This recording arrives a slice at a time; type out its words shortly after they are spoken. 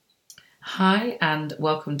Hi, and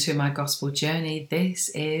welcome to my gospel journey. This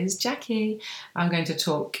is Jackie. I'm going to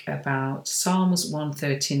talk about Psalms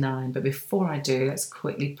 139, but before I do, let's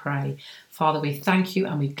quickly pray. Father, we thank you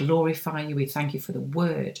and we glorify you. We thank you for the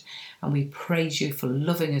word and we praise you for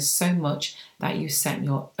loving us so much that you sent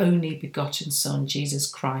your only begotten Son, Jesus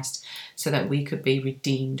Christ, so that we could be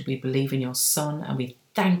redeemed. We believe in your Son and we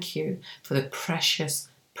thank you for the precious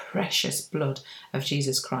blood of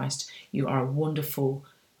Jesus Christ. You are a wonderful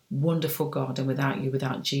God, and without you,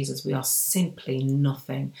 without Jesus, we are simply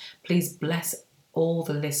nothing. Please bless all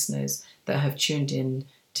the listeners that have tuned in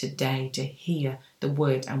today to hear the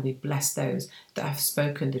word, and we bless those that have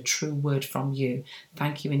spoken the true word from you.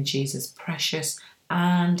 Thank you in Jesus' precious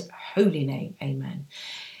and holy name. Amen.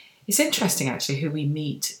 It's interesting actually who we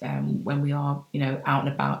meet when we are, out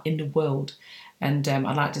and about in the world. And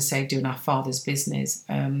I'd like to say doing our Father's business.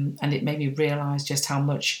 And it made me realise just how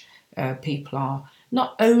much people are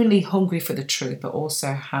not only hungry for the truth, but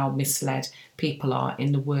also how misled people are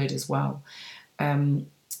in the word as well.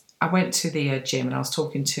 I went to the gym and I was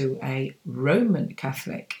talking to a Roman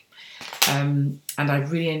Catholic, and I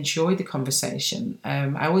really enjoyed the conversation.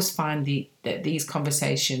 I always find that these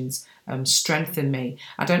conversations strengthen me.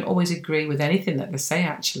 I don't always agree with anything that they say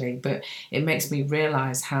actually, but it makes me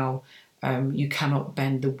realise how you cannot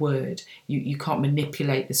bend the word. You can't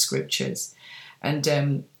manipulate the scriptures.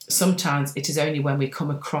 And sometimes it is only when we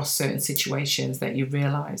come across certain situations that you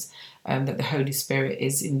realise that the Holy Spirit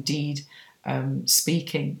is indeed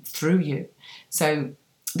speaking through you. So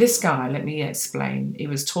this guy, let me explain, he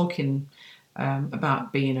was talking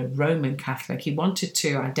about being a Roman Catholic. He wanted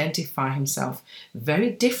to identify himself very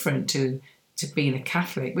different to being a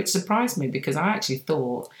Catholic, which surprised me because I actually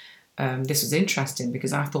thought this was interesting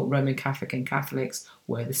because I thought Roman Catholic and Catholics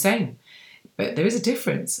were the same. But there is a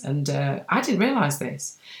difference, and I didn't realise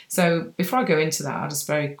this. So before I go into that, I'll just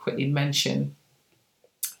very quickly mention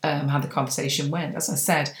how the conversation went. As I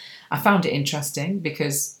said, I found it interesting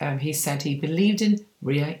because he said he believed in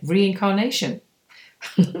reincarnation.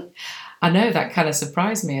 I know that kind of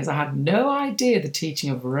surprised me as I had no idea the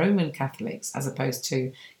teaching of Roman Catholics as opposed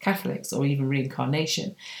to Catholics or even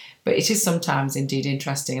reincarnation. But it is sometimes indeed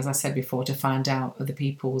interesting, as I said before, to find out other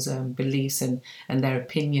people's beliefs and their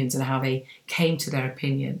opinions and how they came to their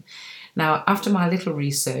opinion. Now, after my little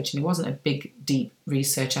research, and it wasn't a big, deep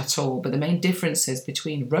research at all, but the main differences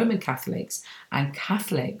between Roman Catholics and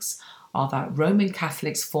Catholics are that Roman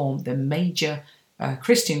Catholics form the major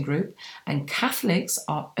Christian group, and Catholics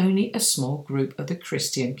are only a small group of the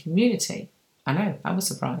Christian community. I know, I was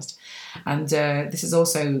surprised. And this is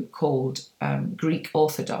also called Greek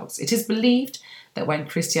Orthodox. It is believed that when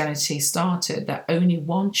Christianity started, that only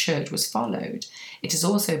one church was followed. It is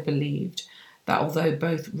also believed that although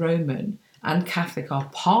both Roman and Catholic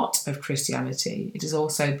are part of Christianity, it is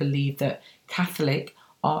also believed that Catholic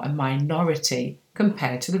are a minority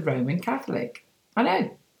compared to the Roman Catholic. I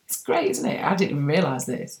know, it's great, isn't it? I didn't even realise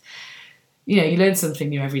this. You learn something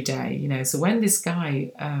new every day, So when this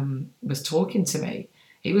guy was talking to me,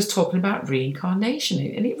 he was talking about reincarnation,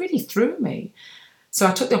 and it really threw me. So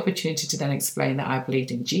I took the opportunity to then explain that I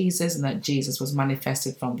believed in Jesus and that Jesus was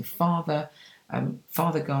manifested from the Father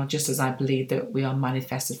God, just as I believe that we are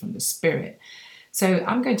manifested from the Spirit. So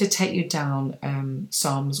I'm going to take you down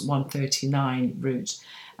Psalms 139 route,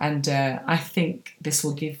 and I think this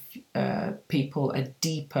will give people a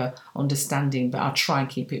deeper understanding, but I'll try and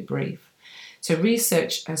keep it brief. So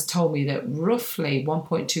research has told me that roughly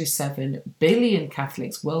 1.27 billion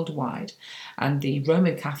Catholics worldwide, and the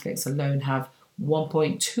Roman Catholics alone have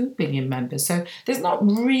 1.2 billion members. So there's not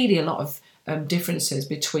really a lot of differences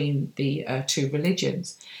between the two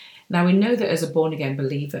religions. Now we know that as a born-again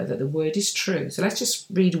believer that the word is true. So let's just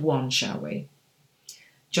read one, shall we?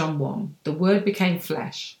 John 1, the word became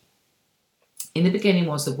flesh. In the beginning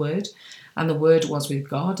was the word, and the word was with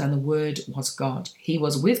God, and the word was God. He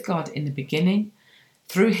was with God in the beginning.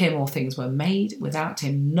 Through him all things were made. Without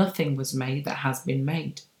him nothing was made that has been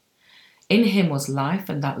made. In him was life,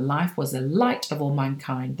 and that life was the light of all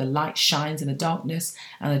mankind. The light shines in the darkness,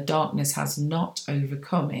 and the darkness has not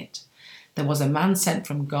overcome it. There was a man sent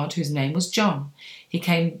from God whose name was John. He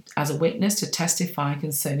came as a witness to testify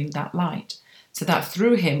concerning that light, so that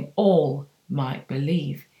through him all might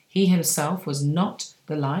believe. He himself was not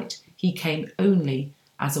the light. He came only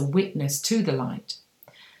as a witness to the light.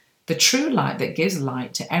 The true light that gives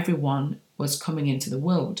light to everyone was coming into the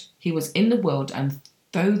world. He was in the world, and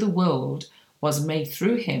though the world was made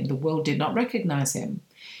through him, the world did not recognize him.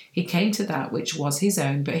 He came to that which was his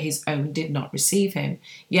own, but his own did not receive him.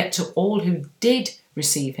 Yet to all who did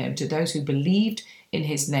receive him, to those who believed in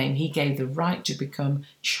his name, he gave the right to become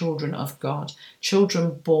children of God,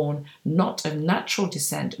 children born not of natural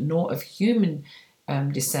descent nor of human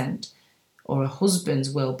descent or a husband's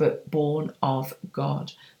will, but born of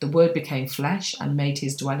God. The Word became flesh and made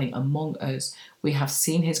his dwelling among us. We have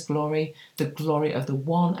seen his glory, the glory of the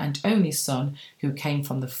one and only Son who came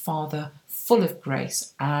from the Father, full of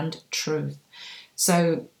grace and truth.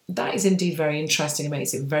 So that is indeed very interesting. It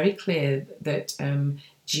makes it very clear that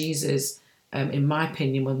Jesus, in my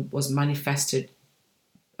opinion, was manifested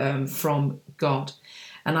from God.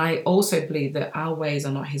 And I also believe that our ways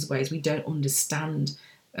are not his ways. We don't understand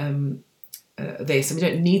this, and we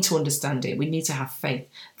don't need to understand it. We need to have faith.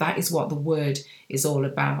 That is what the word is all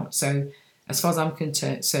about. So as far as I'm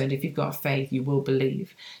concerned, if you've got faith, you will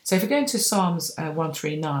believe. So if we go into Psalms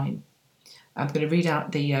 139, I'm going to read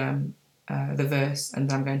out the verse,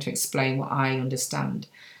 and I'm going to explain what I understand.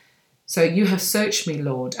 So, you have searched me,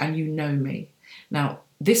 Lord, and you know me. Now,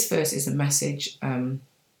 this verse is a message, in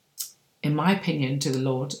my opinion, to the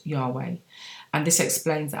Lord Yahweh. And this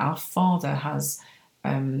explains that our Father has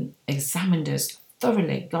examined us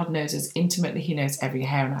thoroughly. God knows us intimately. He knows every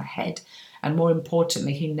hair on our head. And more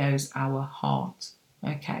importantly, he knows our heart.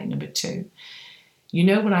 Okay, number 2. You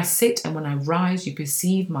know when I sit and when I rise, you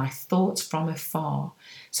perceive my thoughts from afar.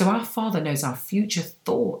 So our Father knows our future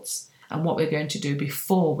thoughts and what we're going to do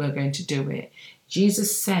before we're going to do it.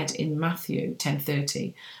 Jesus said in Matthew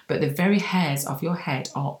 10:30, but the very hairs of your head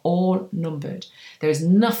are all numbered. There is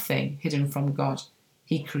nothing hidden from God.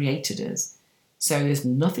 He created us. So there's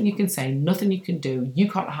nothing you can say, nothing you can do. You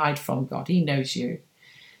can't hide from God. He knows you.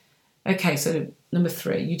 Okay, so number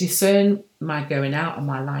 3, you discern my going out and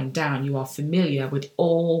my lying down. You are familiar with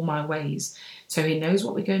all my ways. So he knows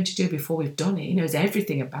what we're going to do before we've done it. He knows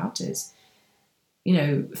everything about us. You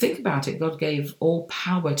know, think about it. God gave all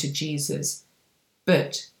power to Jesus,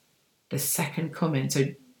 but the second coming. So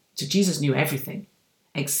Jesus knew everything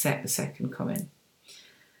except the second coming.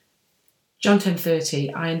 John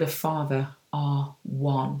 10:30, I and the Father are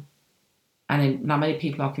one. And now many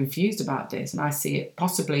people are confused about this, and I see it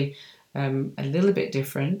possibly a little bit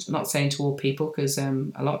different. I'm not saying to all people, because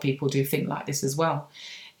a lot of people do think like this as well.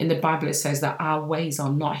 In the Bible, it says that our ways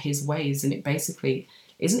are not his ways, and it basically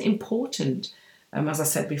isn't important, as I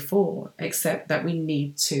said before, except that we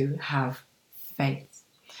need to have faith.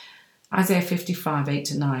 Isaiah 55,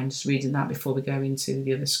 8-9, just reading that before we go into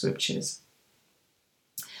the other scriptures.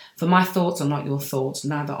 For my thoughts are not your thoughts,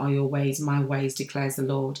 neither are your ways my ways, declares the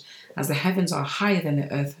Lord. As the heavens are higher than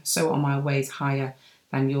the earth, so are my ways higher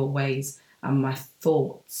than your ways, and my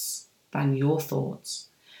thoughts than your thoughts.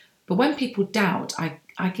 But when people doubt,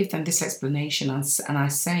 I give them this explanation, and I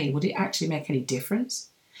say, would it actually make any difference?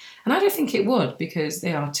 And I don't think it would, because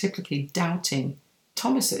they are typically doubting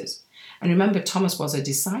Thomases. And remember, Thomas was a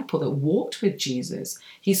disciple that walked with Jesus.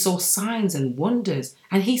 He saw signs and wonders,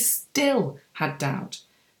 and he still had doubt.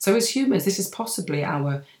 So as humans, this is possibly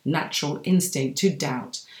our natural instinct to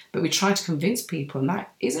doubt, but we try to convince people, and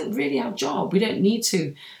that isn't really our job. We don't need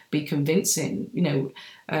to be convincing,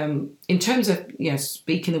 in terms of,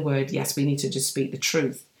 speaking the word, yes, we need to just speak the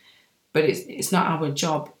truth, but it's not our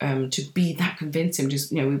job to be that convincing.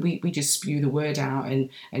 Just, we just spew the word out,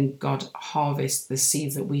 and God harvests the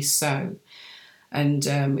seeds that we sow. And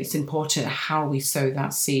it's important how we sow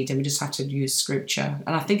that seed, and we just have to use scripture.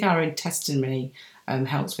 And I think our own testimony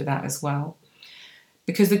helps with that as well,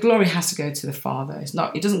 because the glory has to go to the Father.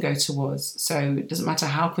 It doesn't go to us. So it doesn't matter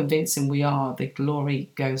how convincing we are, the glory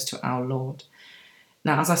goes to our Lord.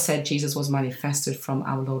 Now, as I said, Jesus was manifested from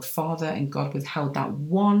our Lord Father, and God withheld that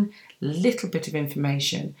one little bit of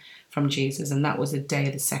information from Jesus, and that was the day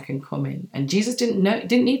of the second coming. And Jesus didn't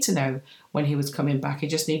need to know when he was coming back. He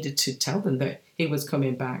just needed to tell them that he was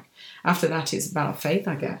coming back. After that, it's about faith,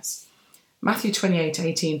 I guess. Matthew 28,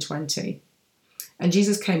 18, 20. And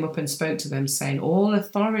Jesus came up and spoke to them, saying, all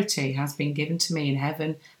authority has been given to me in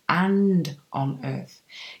heaven and on earth.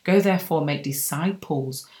 Go therefore, make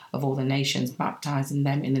disciples of all the nations, baptizing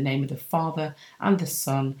them in the name of the Father and the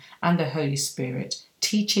Son and the Holy Spirit,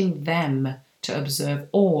 teaching them to observe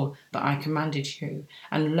all that I commanded you.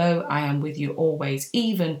 And lo, I am with you always,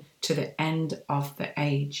 even to the end of the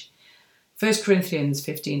age. 1 Corinthians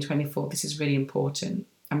 15:24, this is really important.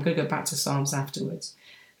 I'm going to go back to Psalms afterwards.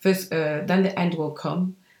 First, then the end will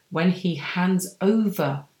come when he hands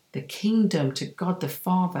over the kingdom to God the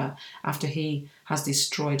Father, after he has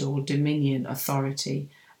destroyed all dominion, authority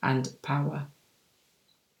and power.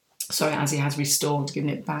 As he has restored, given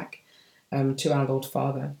it back to our Lord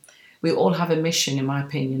Father. We all have a mission, in my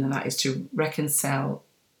opinion, and that is to reconcile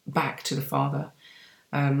back to the Father.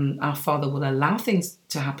 Our Father will allow things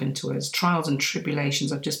to happen to us. Trials and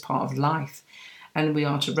tribulations are just part of life. and we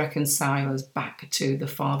are to reconcile us back to the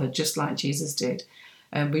Father, just like Jesus did.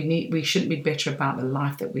 And we shouldn't be bitter about the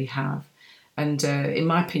life that we have. And in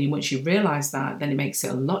my opinion, once you realise that, then it makes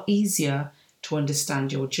it a lot easier to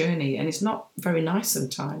understand your journey. And it's not very nice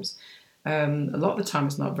sometimes. A lot of the time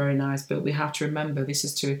it's not very nice, but we have to remember this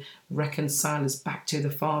is to reconcile us back to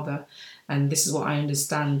the Father. And this is what I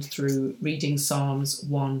understand through reading Psalms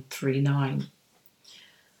 139.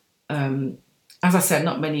 As I said,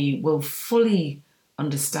 not many will fully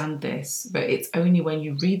understand this, but it's only when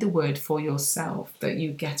you read the word for yourself that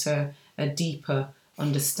you get a deeper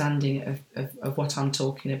understanding of what I'm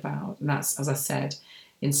talking about. And that's, as I said,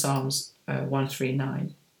 in Psalms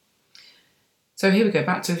 139. So here we go,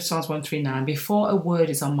 back to Psalms 139. Before a word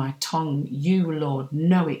is on my tongue, you, Lord,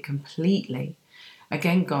 know it completely.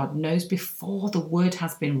 Again, God knows before the word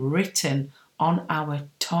has been written on our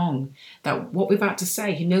tongue, that what we're about to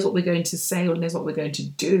say, he knows what we're going to say or knows what we're going to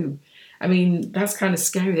do. I mean, that's kind of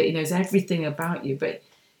scary that he knows everything about you, but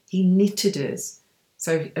he knitted us.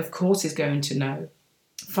 So, of course, he's going to know.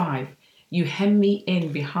 5, you hem me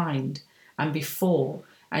in behind and before,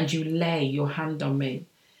 and you lay your hand on me.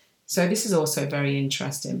 So this is also very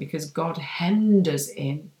interesting because God hemmed us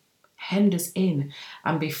in,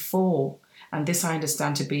 and before. And this I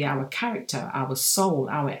understand to be our character, our soul,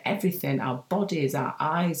 our everything, our bodies, our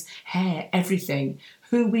eyes, hair, everything.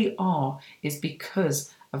 Who we are is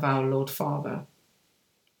because of our Lord Father.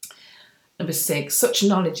 Number 6, such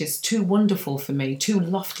knowledge is too wonderful for me, too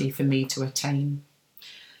lofty for me to attain.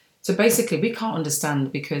 So basically, we can't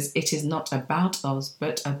understand because it is not about us,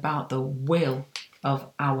 but about the will of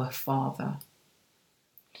our Father.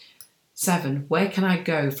 7, where can I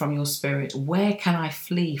go from your spirit? Where can I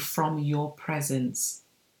flee from your presence?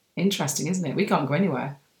 Interesting, isn't it? We can't go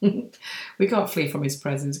anywhere. We can't flee from his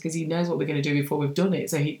presence because he knows what we're going to do before we've done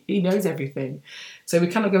it. So he knows everything. So we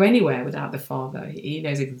cannot go anywhere without the Father. He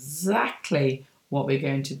knows exactly what we're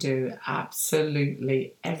going to do.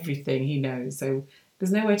 Absolutely everything he knows. So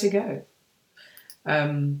there's nowhere to go.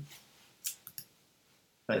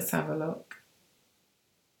 Let's have a look.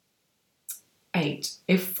 8,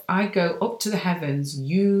 if I go up to the heavens,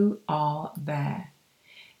 you are there.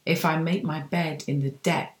 If I make my bed in the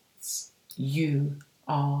depths, you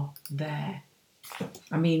are there.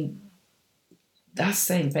 I mean, that's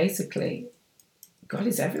saying basically, God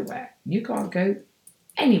is everywhere. You can't go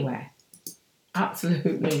anywhere.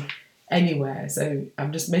 Absolutely anywhere. So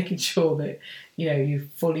I'm just making sure that, you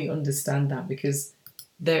fully understand that because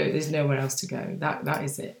there's nowhere else to go. That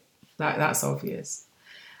is it. That's obvious.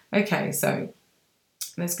 Okay, so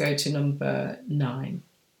let's go to number 9.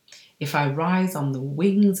 If I rise on the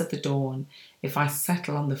wings of the dawn, if I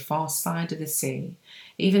settle on the far side of the sea,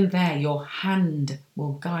 even there your hand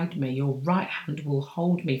will guide me, your right hand will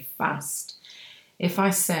hold me fast. If I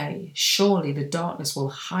say, surely the darkness will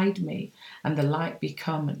hide me and the light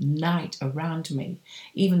become night around me,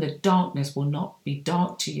 even the darkness will not be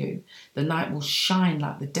dark to you. The night will shine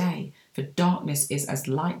like the day, for darkness is as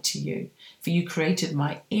light to you. For you created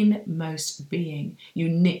my inmost being. You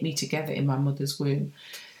knit me together in my mother's womb.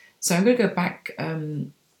 So I'm going to go back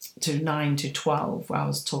to 9 to 12 where I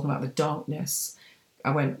was talking about the darkness.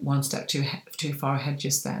 I went one step too far ahead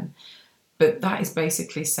just then. But that is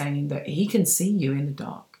basically saying that he can see you in the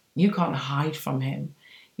dark. You can't hide from him.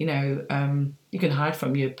 You can hide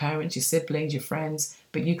from your parents, your siblings, your friends,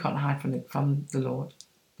 but you can't hide from the Lord.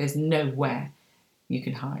 There's nowhere you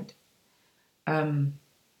can hide.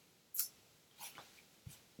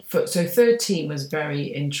 So 13 was very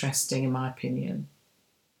interesting in my opinion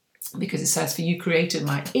because it says, for you created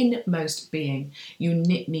my inmost being. You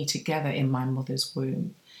knit me together in my mother's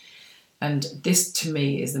womb. And this to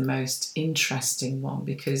me is the most interesting one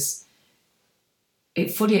because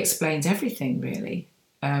it fully explains everything really.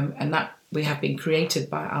 And that we have been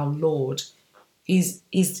created by our Lord. He's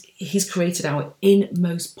created our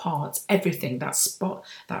inmost parts, everything, that spot,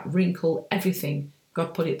 that wrinkle, everything.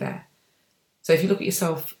 God put it there. So if you look at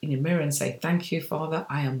yourself in your mirror and say, thank you, Father,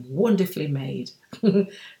 I am wonderfully made.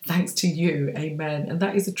 Thanks to you, amen. And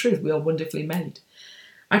that is the truth. We are wonderfully made.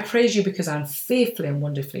 I praise you because I'm fearfully and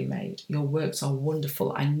wonderfully made. Your works are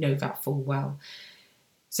wonderful. I know that full well.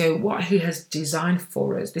 So what he has designed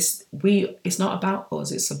for us, it's not about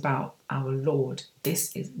us, it's about our Lord.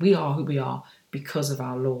 We are who we are because of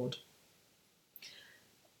our Lord.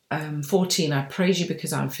 14, I praise you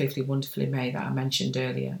because I'm fearfully, wonderfully made, that I mentioned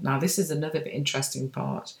earlier. Now, this is another interesting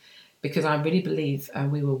part because I really believe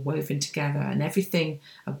we were woven together and everything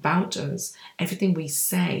about us, everything we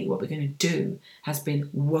say, what we're going to do has been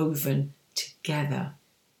woven together.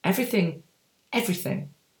 Everything.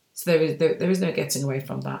 So there is no getting away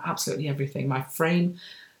from that. Absolutely everything. My frame,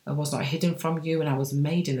 was not hidden from you, and I was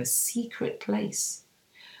made in a secret place.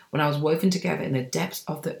 When I was woven together in the depths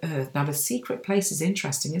of the earth. Now, the secret place is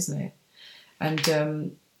interesting, isn't it?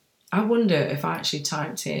 And I wonder if I actually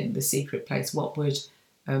typed in the secret place, what would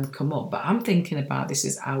come up? But I'm thinking about this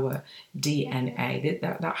is our DNA.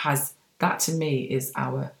 That to me is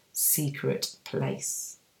our secret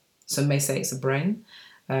place. Some may say it's a brain.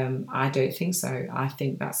 I don't think so. I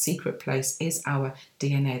think that secret place is our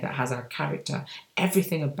DNA that has our character.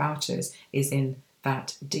 Everything about us is in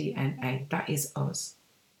that DNA. That is us.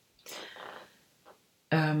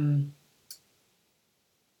 I'm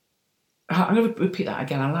going to repeat that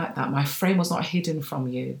again. I like that. My frame was not hidden from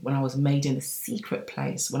you when I was made in a secret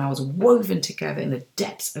place, when I was woven together in the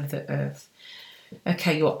depths of the earth.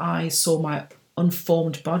 Okay, your eyes saw my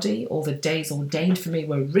unformed body. All the days ordained for me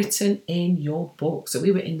were written in your book. So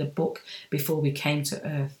we were in the book before we came to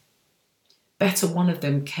earth. Better one of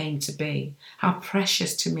them came to be. How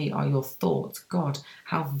precious to me are your thoughts, God.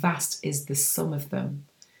 How vast is the sum of them.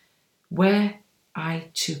 Were I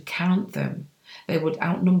to count them, they would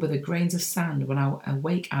outnumber the grains of sand. When I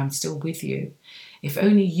awake, I am still with you. If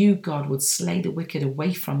only you, God, would slay the wicked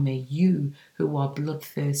away from me, you who are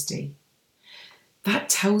bloodthirsty. That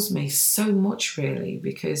tells me so much, really,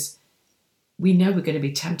 because we know we're going to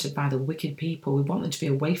be tempted by the wicked people. We want them to be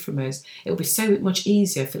away from us. It would be so much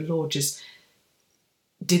easier if the Lord just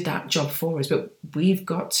did that job for us. But we've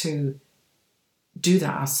got to do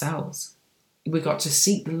that ourselves. We've got to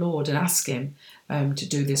seek the Lord and ask him to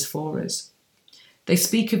do this for us. They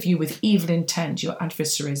speak of you with evil intent. Your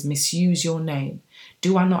adversaries misuse your name.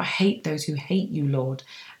 Do I not hate those who hate you, Lord,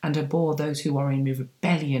 and abhor those who are in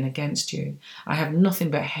rebellion against you? I have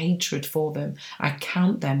nothing but hatred for them. I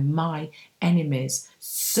count them my enemies.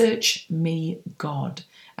 Search me, God,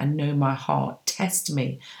 and know my heart. Test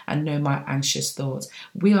me and know my anxious thoughts.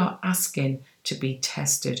 We are asking to be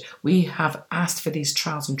tested. We have asked for these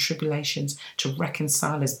trials and tribulations to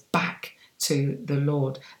reconcile us back to the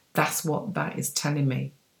Lord. That's what that is telling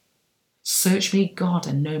me. Search me, God,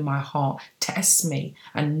 and know my heart. Test me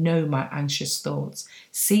and know my anxious thoughts.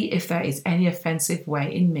 See if there is any offensive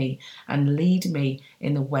way in me and lead me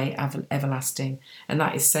in the way of everlasting. And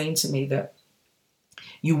that is saying to me that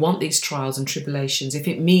you want these trials and tribulations if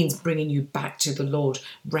it means bringing you back to the Lord,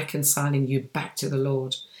 reconciling you back to the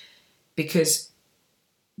Lord. Because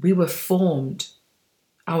we were formed,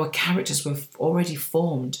 our characters were already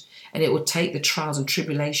formed, and it will take the trials and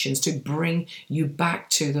tribulations to bring you back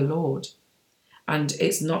to the Lord. And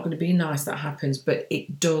it's not going to be nice that happens, but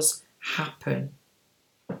it does happen.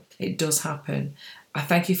 It does happen. I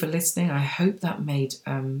thank you for listening. I hope that made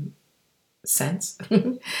sense.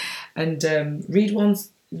 And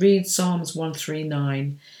read Psalms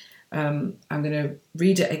 139. I'm going to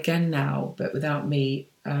read it again now, but without me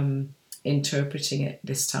interpreting it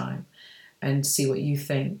this time, and see what you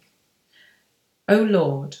think. O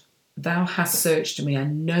Lord, thou hast searched me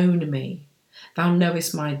and known me. Thou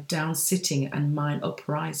knowest my down sitting and mine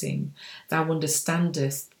uprising. Thou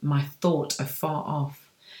understandest my thought afar off.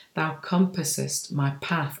 Thou compassest my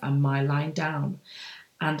path and my lying down,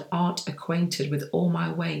 and art acquainted with all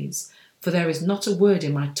my ways. For there is not a word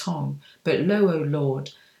in my tongue, but lo, O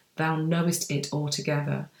Lord, thou knowest it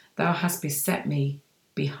altogether. Thou hast beset me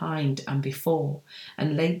behind and before,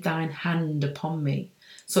 and laid thine hand upon me.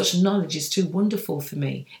 Such knowledge is too wonderful for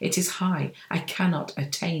me. It is high, I cannot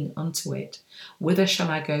attain unto it. Whither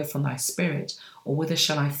shall I go from thy spirit, or whither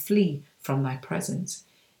shall I flee from thy presence?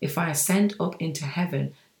 If I ascend up into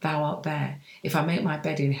heaven, thou art there. If I make my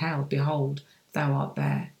bed in hell, behold, thou art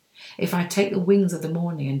there. If I take the wings of the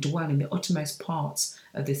morning and dwell in the uttermost parts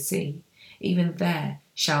of the sea, even there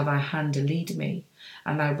shall thy hand lead me,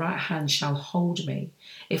 and thy right hand shall hold me.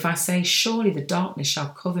 If I say, surely the darkness shall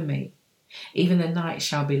cover me, even the night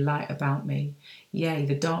shall be light about me. Yea,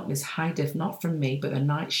 the darkness hideth not from me, but the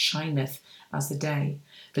night shineth as the day.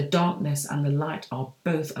 The darkness and the light are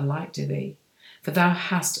both alike to thee. For thou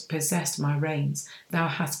hast possessed my reins, thou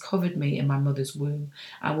hast covered me in my mother's womb.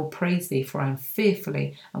 I will praise thee, for I am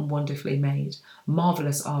fearfully and wonderfully made.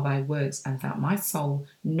 Marvellous are thy works, and that my soul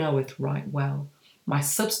knoweth right well. My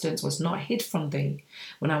substance was not hid from thee,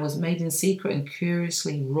 when I was made in secret and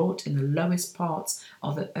curiously wrought in the lowest parts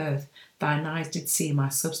of the earth. Thine eyes did see my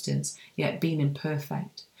substance, yet being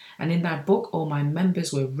imperfect. And in thy book all my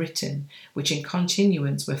members were written, which in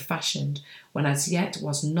continuance were fashioned, when as yet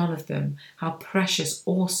was none of them. How precious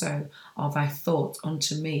also are thy thoughts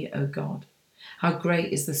unto me, O God! How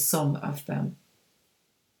great is the sum of them!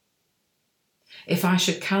 If I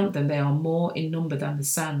should count them, they are more in number than the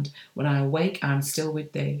sand. When I awake, I am still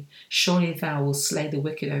with thee. Surely thou wilt slay the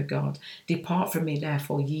wicked, O God. Depart from me,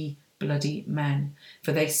 therefore, ye bloody men,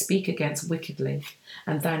 for they speak against wickedly,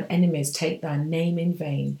 and thine enemies take thy name in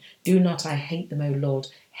vain. Do not I hate them, O Lord,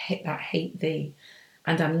 that hate thee?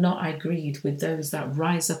 And am not I grieved with those that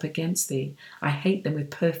rise up against thee? I hate them with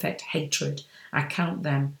perfect hatred. I count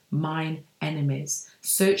them mine enemies.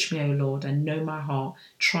 Search me, O Lord, and know my heart.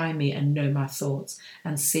 Try me and know my thoughts,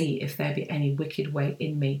 and see if there be any wicked way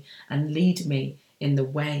in me, and lead me in the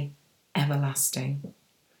way everlasting.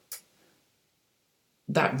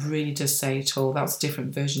 That really does say it all. That's a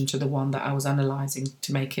different version to the one that I was analysing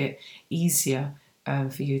to make it easier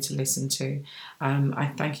for you to listen to.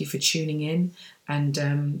 I thank you for tuning in, and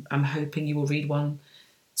I'm hoping you will read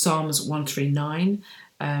Psalms 139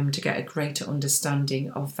 to get a greater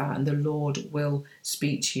understanding of that, and the Lord will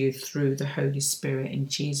speak to you through the Holy Spirit in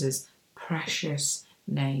Jesus' precious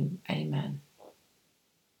name. Amen.